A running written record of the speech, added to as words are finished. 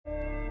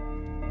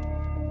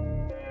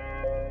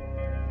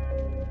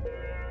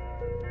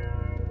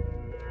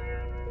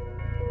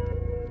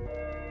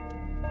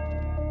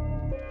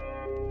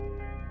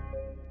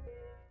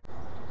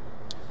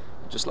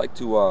just like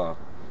to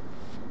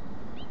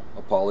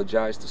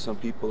apologize to some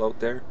people out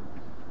there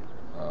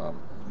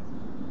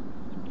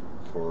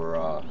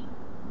for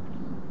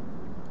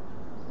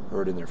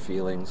hurting their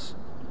feelings,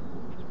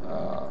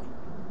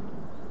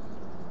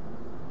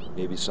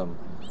 maybe some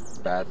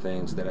bad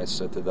things that I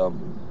said to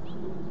them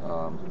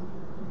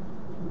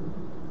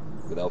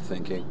without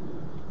thinking.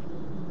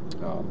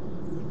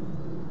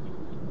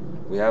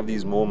 We have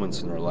these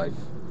moments in our life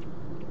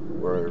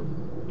where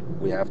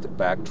we have to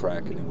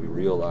backtrack and we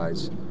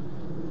realize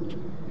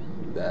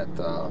that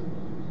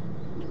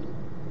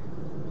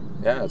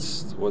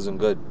it wasn't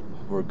good.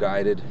 We're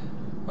guided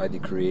by the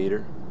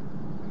Creator.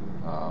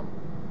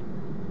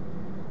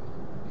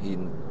 He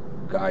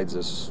guides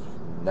us,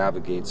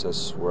 navigates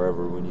us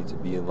wherever we need to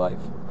be in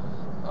life.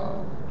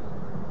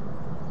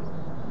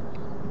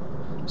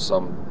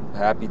 Some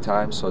happy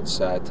times, some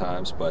sad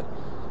times, but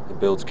it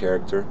builds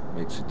character,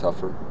 makes you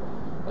tougher,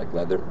 like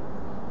leather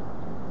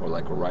or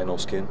like a rhino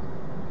skin,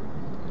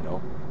 you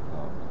know.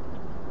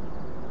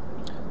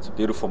 It's a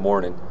beautiful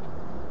morning.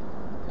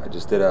 I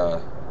just did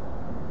a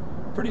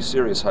pretty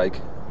serious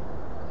hike,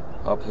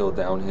 uphill,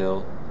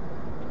 downhill.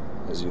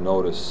 As you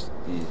notice,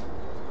 the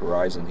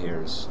horizon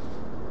here is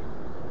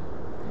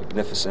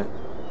magnificent.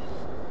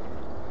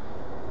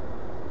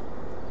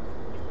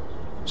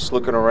 Just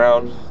looking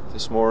around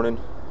this morning,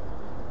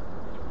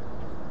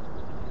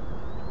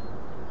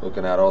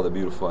 looking at all the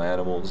beautiful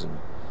animals and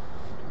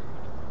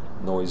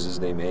noises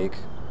they make,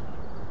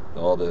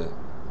 all the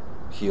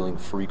healing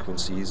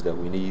frequencies that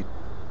we need.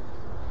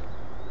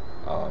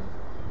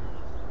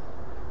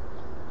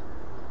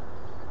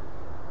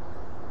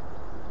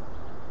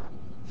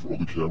 For all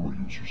the camera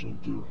users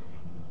out there,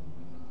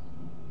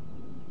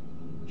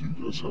 do you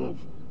guys have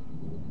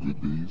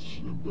good days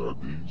and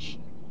bad days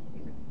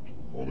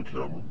on a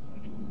camera?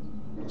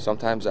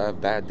 Sometimes I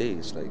have bad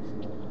days, like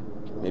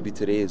maybe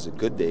today is a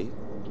good day.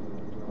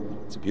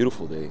 It's a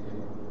beautiful day,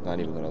 not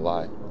even gonna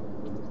lie.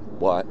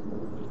 But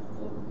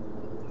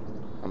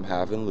I'm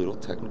having little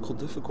technical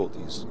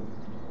difficulties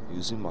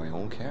using my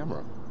own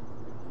camera.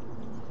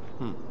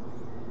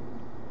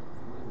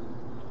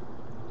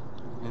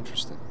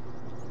 Interesting.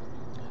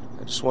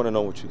 I just want to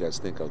know what you guys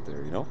think out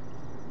there, you know?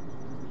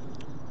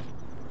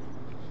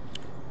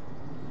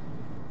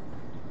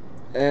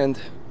 And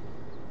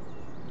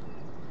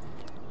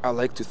I'd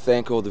like to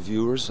thank all the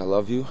viewers. I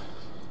love you,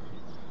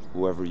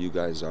 whoever you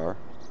guys are.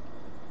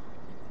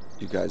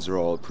 You guys are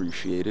all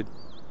appreciated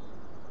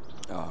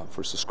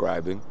for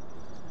subscribing.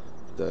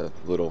 The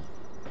little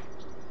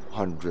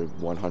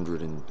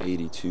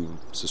 182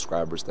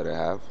 subscribers that I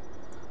have,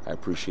 I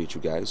appreciate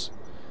you guys.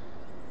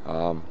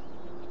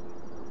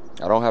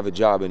 I don't have a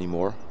job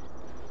anymore.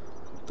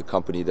 The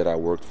company that I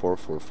worked for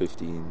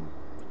 15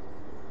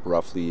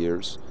 roughly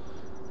years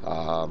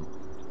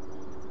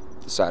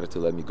decided to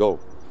let me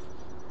go.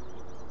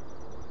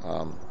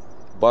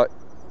 But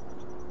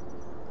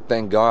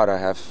thank God I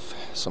have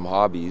some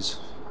hobbies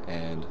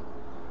and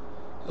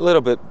a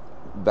little bit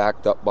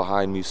backed up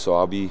behind me, so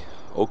I'll be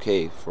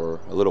okay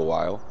for a little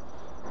while.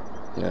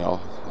 You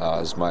know,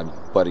 as my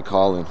buddy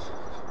Colin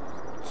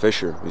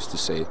Fisher used to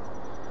say,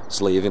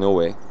 slaving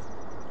away.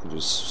 We're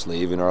just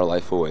slaving our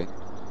life away.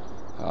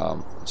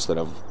 Instead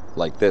of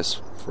like this,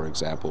 for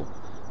example,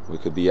 we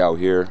could be out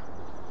here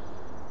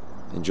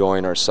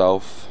enjoying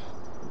ourselves,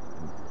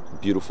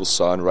 beautiful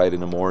sun right in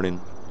the morning.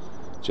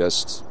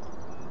 Just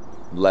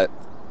let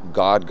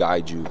God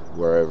guide you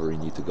wherever you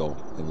need to go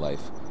in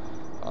life.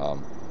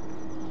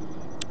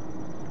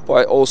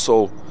 But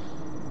also,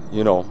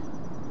 you know,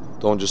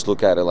 don't just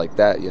look at it like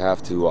that. You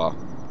have to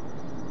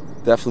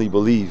definitely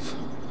believe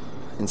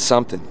in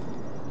something.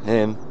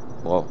 Him,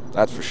 well,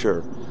 that's for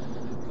sure.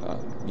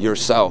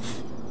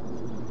 Yourself,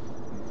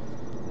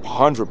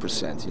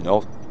 100%, you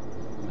know.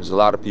 There's a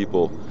lot of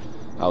people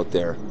out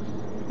there,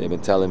 they've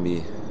been telling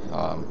me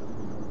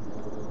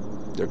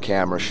they're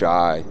camera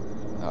shy.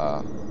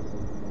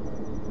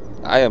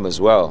 I am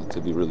as well, to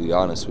be really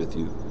honest with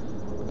you.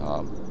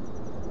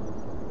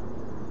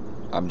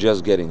 I'm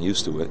just getting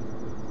used to it.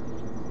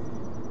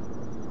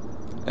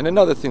 And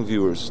another thing,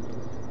 viewers,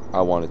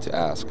 I wanted to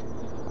ask.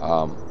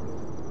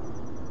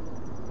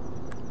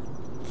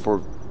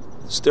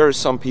 There are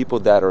some people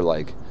that are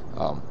like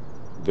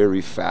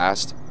very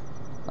fast.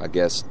 I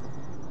guess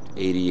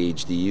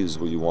ADHD is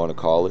what you want to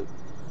call it.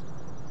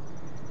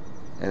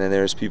 And then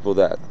there's people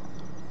that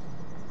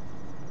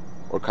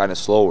are kind of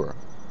slower.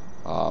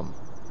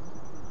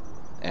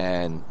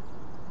 And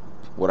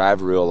what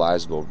I've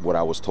realized, or what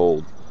I was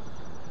told,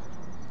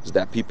 is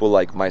that people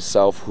like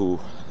myself who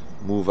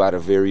move at a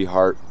very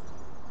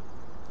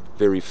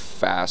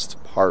fast,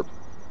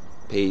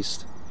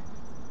 heart-paced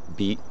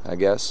beat, I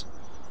guess,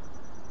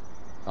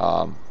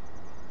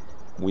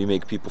 we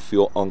make people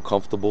feel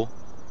uncomfortable.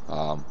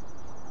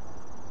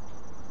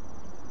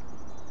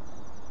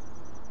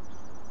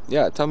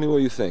 Yeah, tell me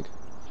what you think.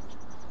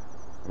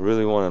 I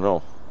really want to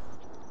know.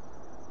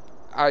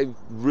 I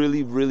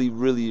really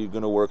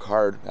gonna work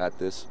hard at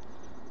this.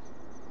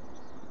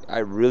 I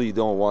really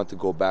don't want to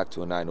go back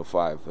to a 9 to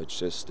 5. It's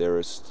just there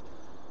is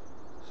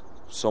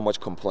so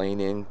much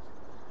complaining,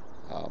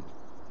 Um,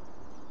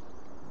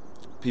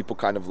 People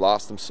kind of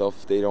lost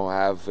themselves. They don't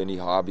have any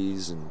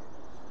hobbies and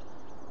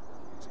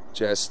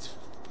just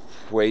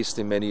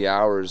wasting many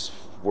hours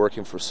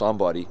working for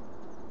somebody,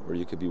 or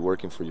you could be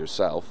working for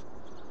yourself.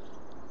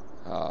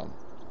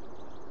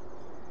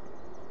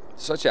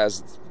 Such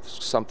as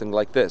something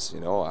like this,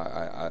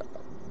 I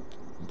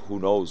who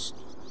knows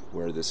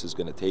where this is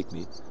going to take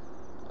me.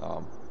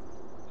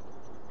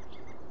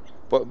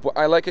 But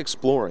I like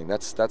exploring.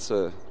 That's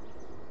a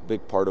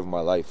big part of my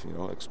life,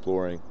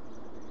 exploring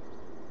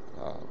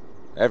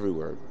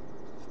everywhere,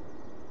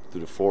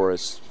 through the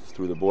forest,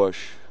 through the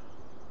bush,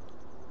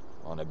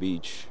 on a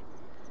beach.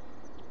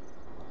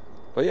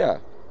 But yeah,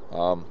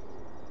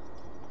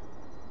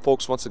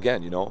 folks, once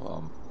again,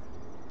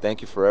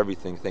 thank you for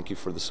everything. Thank you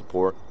for the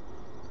support.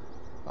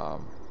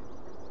 I'm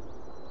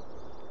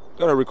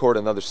gonna record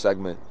another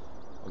segment.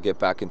 I'll get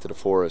back into the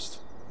forest,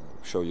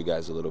 show you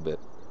guys a little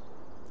bit.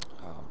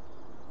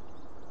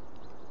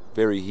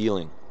 Very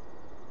healing,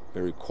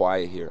 very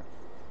quiet here.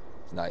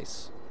 It's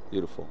nice,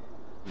 beautiful.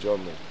 Enjoy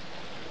me.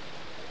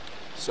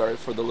 Sorry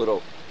for the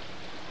little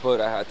hood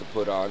I had to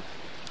put on,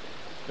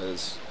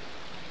 because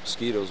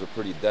mosquitoes are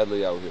pretty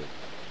deadly out here,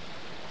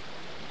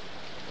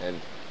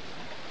 and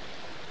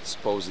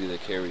supposedly they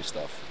carry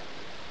stuff.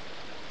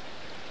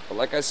 But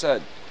like I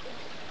said,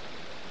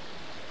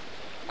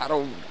 I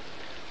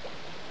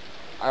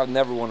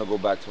never want to go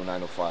back to a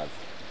 9 to 5.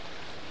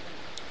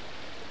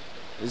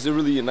 Is it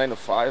really a 9 to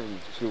 5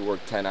 if you work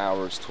 10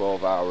 hours,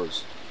 12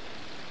 hours?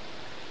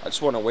 I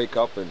just want to wake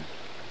up and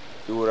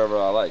do whatever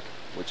I like,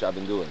 which I've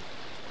been doing.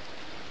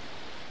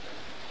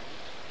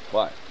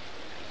 But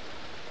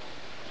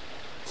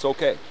it's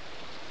okay.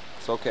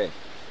 It's okay.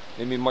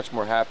 Made me much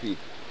more happy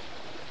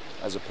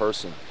as a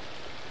person.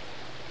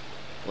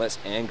 Less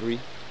angry.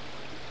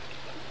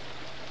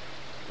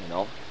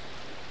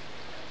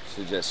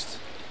 To just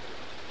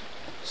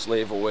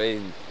slave away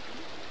and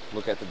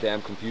look at the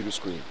damn computer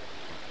screen.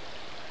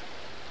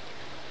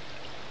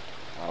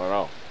 I don't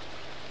know.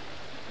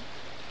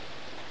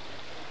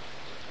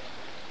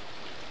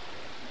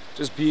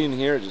 Just being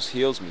here just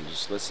heals me.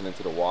 Just listening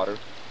to the water.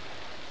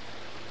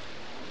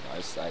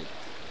 I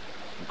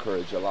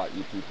encourage a lot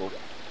you people to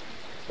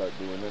start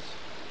doing this.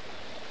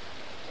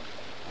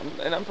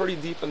 I'm pretty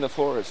deep in the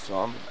forest,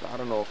 so I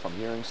don't know if I'm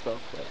hearing stuff,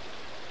 but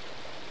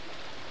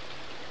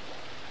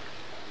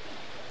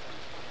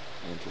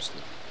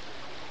interesting.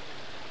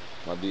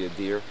 Might be a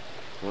deer.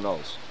 Who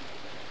knows?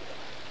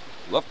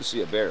 Love to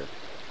see a bear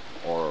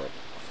or a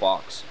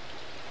fox,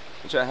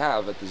 which I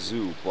have at the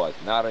zoo, but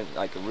not in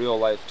real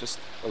life, just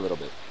a little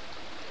bit.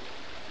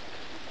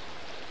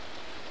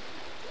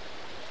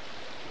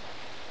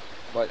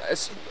 But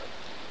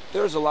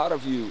there's a lot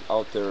of you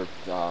out there,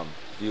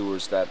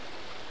 viewers, that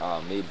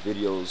made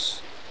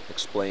videos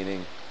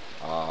explaining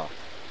how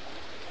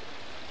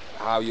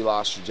you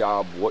lost your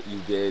job, what you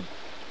did.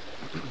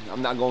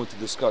 I'm not going to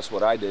discuss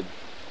what I did.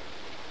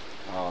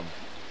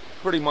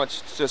 Pretty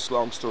much, just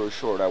long story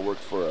short, I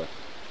worked for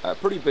a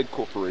pretty big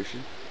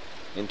corporation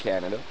in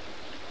Canada,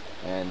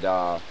 and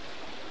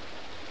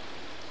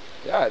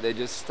yeah, they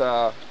just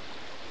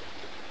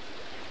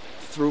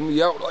threw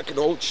me out like an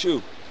old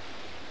shoe.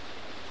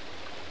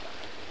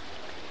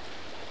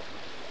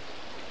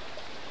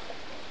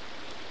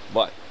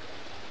 But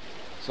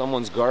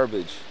someone's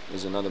garbage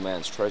is another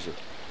man's treasure.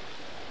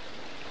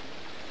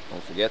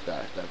 Don't forget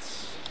that.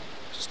 That's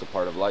just a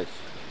part of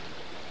life.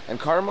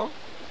 And karma,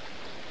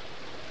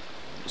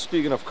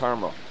 speaking of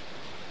karma,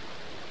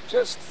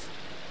 just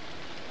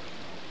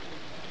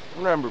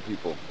remember,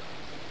 people,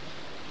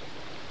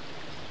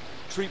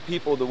 treat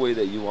people the way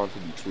that you want to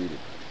be treated.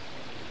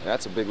 And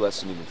that's a big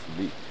lesson even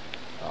for me.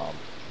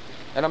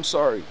 And I'm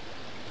sorry,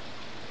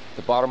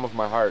 the bottom of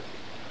my heart,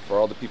 for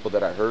all the people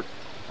that I hurt,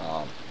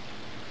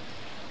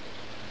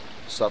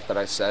 stuff that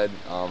I said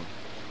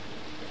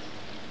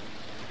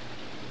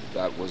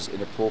that was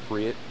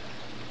inappropriate,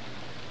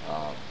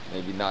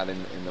 maybe not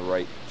in the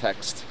right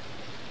text,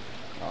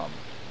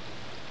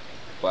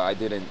 but I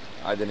didn't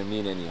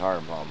mean any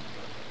harm.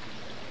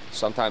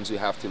 Sometimes you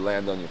have to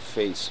land on your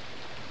face,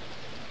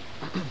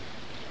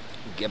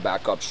 get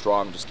back up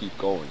strong, just keep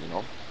going,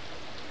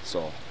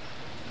 So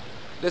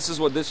this is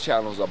what this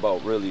channel is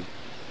about, really.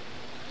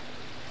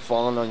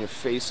 Falling on your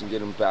face and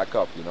getting back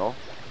up,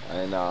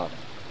 And I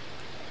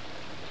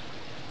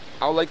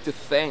would like to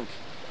thank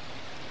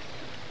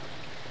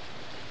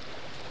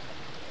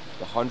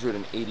the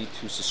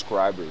 182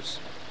 subscribers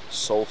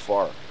so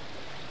far.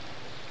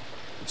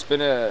 It's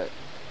been a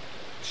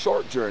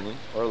short journey,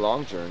 or a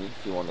long journey,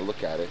 if you want to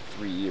look at it,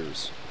 3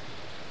 years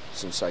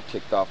since I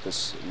kicked off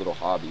this little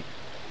hobby.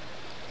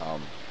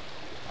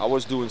 I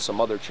was doing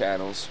some other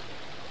channels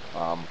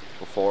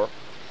before,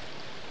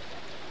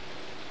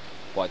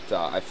 but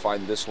I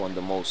find this one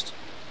the most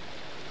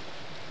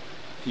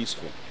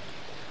peaceful,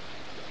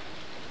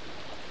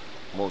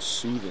 most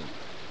soothing.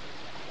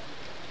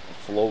 It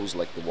flows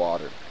like the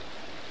water.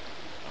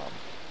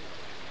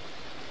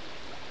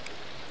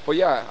 But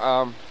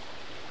yeah,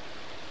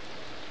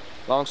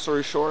 long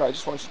story short, I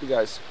just want you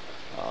guys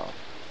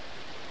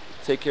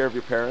take care of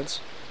your parents.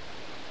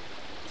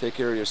 Take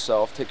care of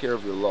yourself, take care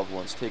of your loved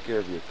ones, take care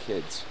of your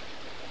kids.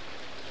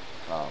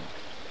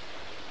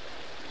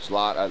 There's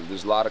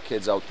a lot of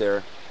kids out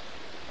there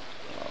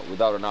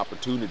without an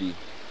opportunity.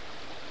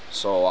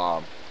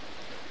 So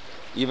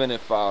even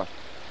if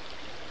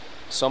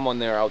someone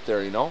there out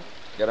there, you know,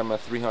 get them a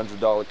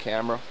 $300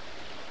 camera,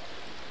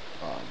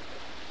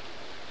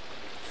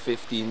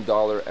 $15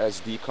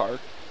 SD card,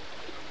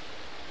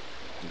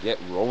 get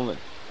rolling.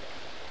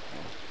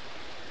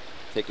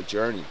 Take a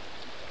journey,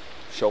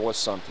 show us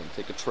something,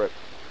 take a trip.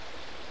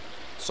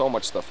 So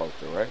much stuff out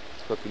there, right?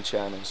 Cooking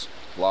channels,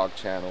 vlog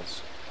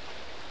channels,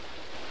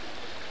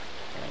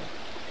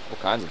 all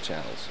kinds of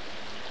channels.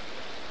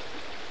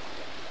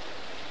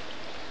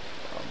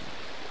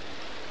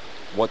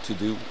 What to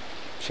do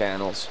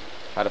channels,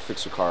 how to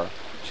fix your car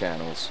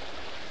channels.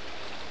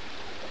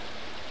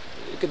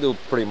 You can do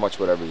pretty much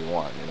whatever you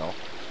want, you know,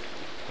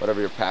 whatever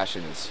your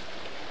passion is.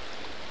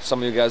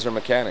 Some of you guys are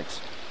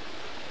mechanics,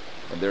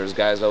 and there's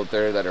guys out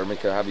there that have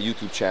a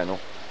YouTube channel,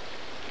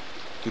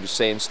 do the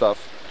same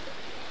stuff,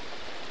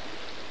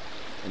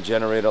 and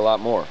generate a lot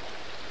more.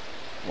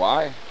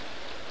 Why?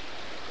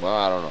 Well,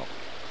 I don't know.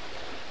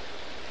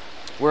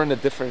 We're in a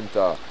different,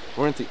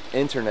 we're in the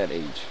internet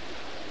age.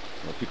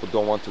 You know, people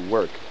don't want to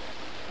work,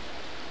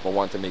 but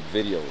want to make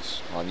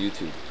videos on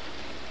YouTube,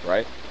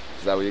 right?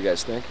 Is that what you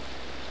guys think?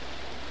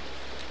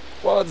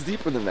 Well, it's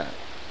deeper than that.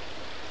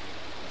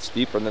 It's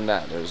deeper than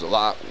that. There's a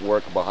lot of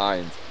work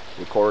behind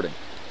recording.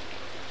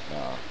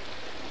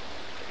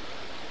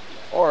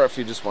 Or if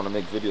you just want to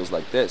make videos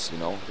like this, you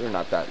know, they're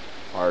not that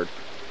hard.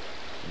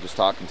 I'm just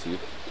talking to you.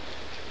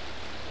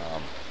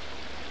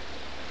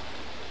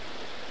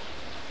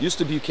 Used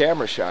to be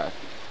camera shy,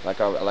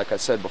 like I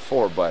said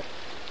before, but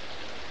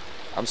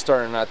I'm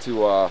starting not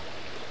to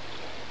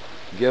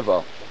give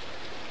up.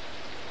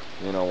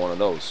 You know, one of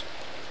those.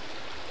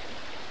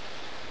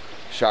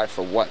 Shy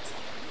for what?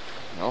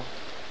 You know?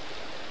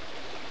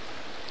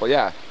 But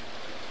yeah,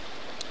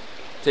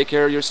 take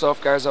care of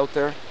yourself, guys out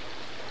there.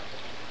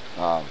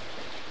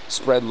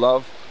 Spread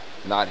love,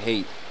 not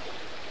hate.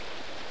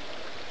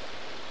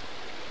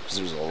 Because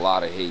there's a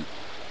lot of hate.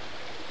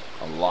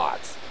 A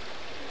lot.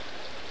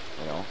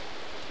 You know?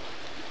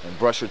 And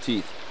brush your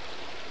teeth.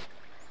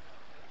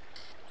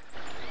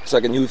 It's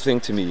like a new thing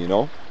to me, you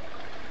know?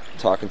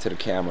 Talking to the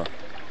camera.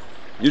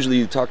 Usually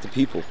you talk to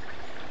people.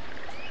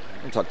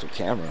 I don't talk to a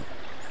camera.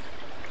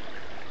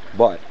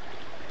 But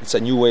it's a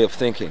new way of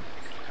thinking.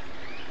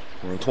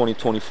 We're in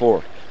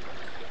 2024.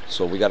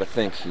 So we gotta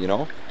think, you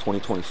know?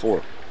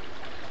 2024.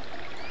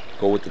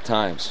 Go with the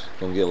times.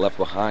 Don't get left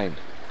behind.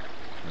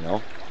 You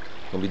know?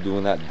 Don't be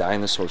doing that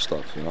dinosaur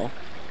stuff, you know?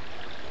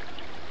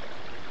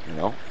 You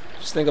know?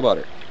 Just think about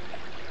it.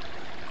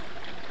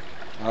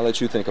 I'll let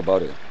you think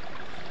about it.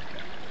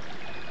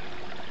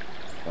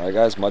 Alright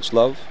guys, much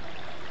love.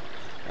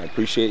 I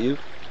appreciate you.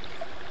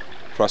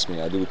 Trust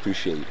me, I do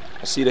appreciate you.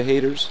 I see the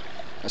haters.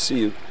 I see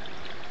you.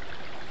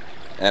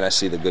 And I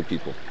see the good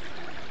people.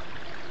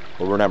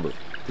 But remember,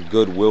 the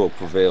good will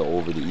prevail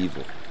over the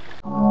evil.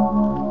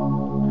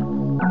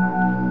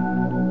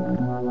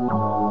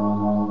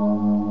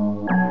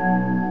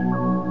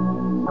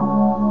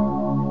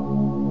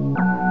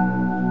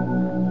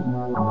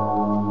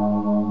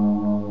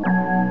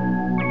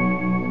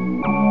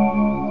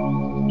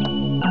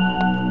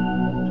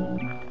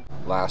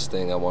 Last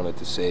thing I wanted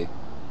to say,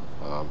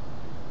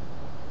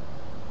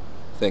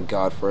 thank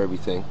God for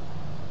everything.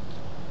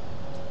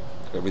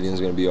 Everything's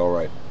gonna be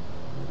alright.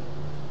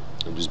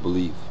 And just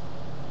believe.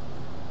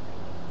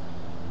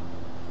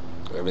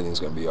 Everything's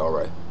gonna be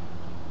alright.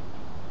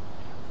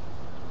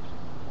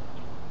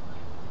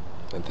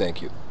 And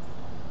thank you.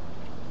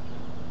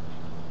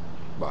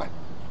 Bye.